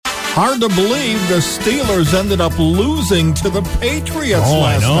Hard to believe the Steelers ended up losing to the Patriots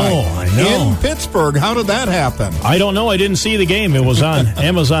last night. I know. In Pittsburgh. How did that happen? I don't know. I didn't see the game. It was on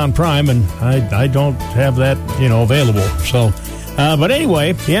Amazon Prime, and I don't have that, available. So, but anyway,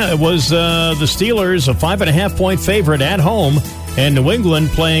 it was the Steelers, a 5.5-point favorite at home, and New England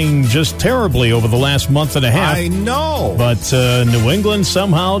playing just terribly over the last month and a half. I know. But New England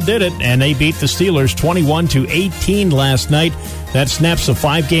somehow did it, and they beat the Steelers 21-18 last night. That snaps a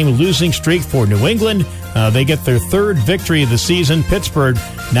 5-game losing streak for New England. They get their third victory of the season. Pittsburgh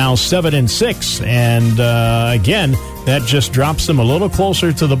now 7-6, and again, that just drops them a little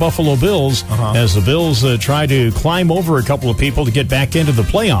closer to the Buffalo Bills as the Bills try to climb over a couple of people to get back into the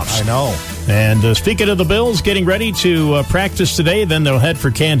playoffs. I know. And speaking of the Bills, getting ready to practice today, then they'll head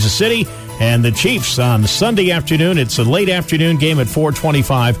for Kansas City. And the Chiefs on Sunday afternoon. It's a late afternoon game at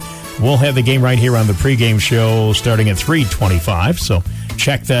 4:25. We'll have the game right here on the pregame show starting at 3:25. So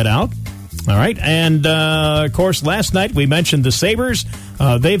check that out. All right. And, of course, last night we mentioned the Sabres.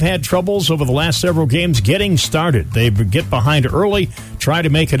 They've had troubles over the last several games getting started. They get behind early, try to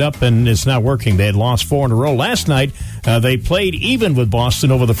make it up, and it's not working. They had lost 4 in a row. Last night, they played even with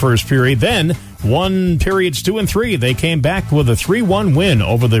Boston over the first period. Then, won periods 2 and 3. They came back with a 3-1 win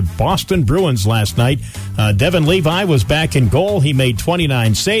over the Boston Bruins last night. Devin Levi was back in goal. He made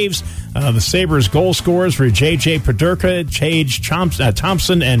 29 saves. The Sabres goal scorers were J.J. Paderka, Tage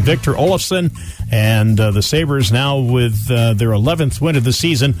Thompson, and Victor Olofsson. And the Sabres now with their 11th win of the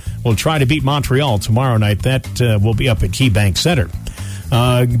season will try to beat Montreal tomorrow night. That will be up at KeyBank Center.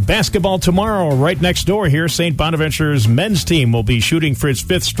 Basketball tomorrow, right next door here. St. Bonaventure's men's team will be shooting for its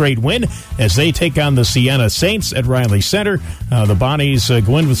 5th straight win as they take on the Siena Saints at Riley Center. The Bonnies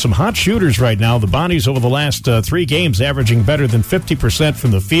go in with some hot shooters right now. The Bonnies over the last 3 games averaging better than 50%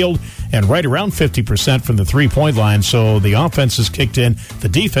 from the field and right around 50% from the three-point line. So the offense has kicked in. The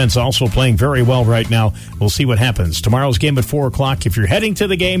defense also playing very well right now. We'll see what happens. Tomorrow's game at 4 o'clock. If you're heading to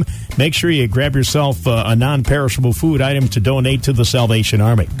the game, make sure you grab yourself a non-perishable food item to donate to the Salvation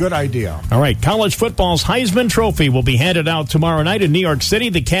Army. Good idea. All right, college football's Heisman Trophy will be handed out tomorrow night in New York City.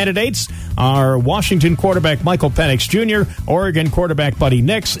 The candidates are Washington quarterback Michael Penix Jr., Oregon quarterback Buddy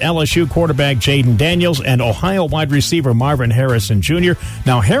Nix, LSU quarterback Jaden Daniels, and Ohio wide receiver Marvin Harrison Jr.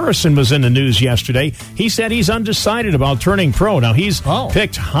 Now, Harrison was in the news yesterday. He said he's undecided about turning pro. Now, he's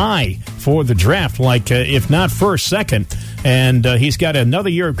picked high for the draft, like if not first, second. And he's got another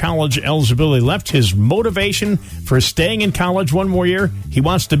year of college eligibility left. His motivation for staying in college one more year, he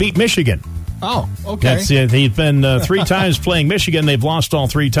wants to beat Michigan. Oh, okay. That's it. He's been 3 times playing Michigan. They've lost all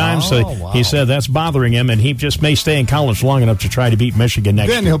 3 times. He said that's bothering him, and he just may stay in college long enough to try to beat Michigan next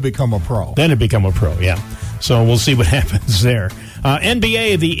year. Then he'll become a pro. Then he'll become a pro, yeah. So we'll see what happens there.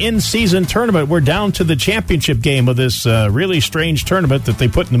 NBA, the in-season tournament. We're down to the championship game of this really strange tournament that they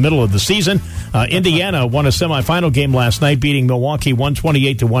put in the middle of the season. Indiana won a semifinal game last night, beating Milwaukee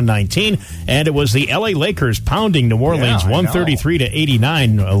 128-119, and it was the LA Lakers pounding New Orleans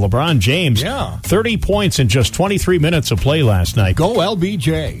 133-89. LeBron James, 30 points in just 23 minutes of play last night. Go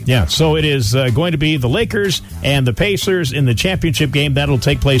LBJ. Yeah, so it is going to be the Lakers and the Pacers in the championship game. That'll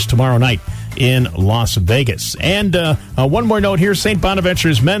take place tomorrow night in Las Vegas. And one more note here, St.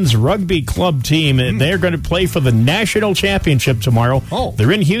 Bonaventure's men's rugby club team, they're going to play for the national championship tomorrow.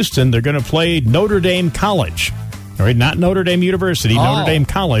 They're in Houston. They're going to play Notre Dame College. All right, not Notre Dame University, Notre Dame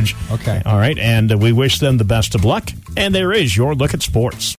College. Okay. All right, and we wish them the best of luck. And there is your look at sports.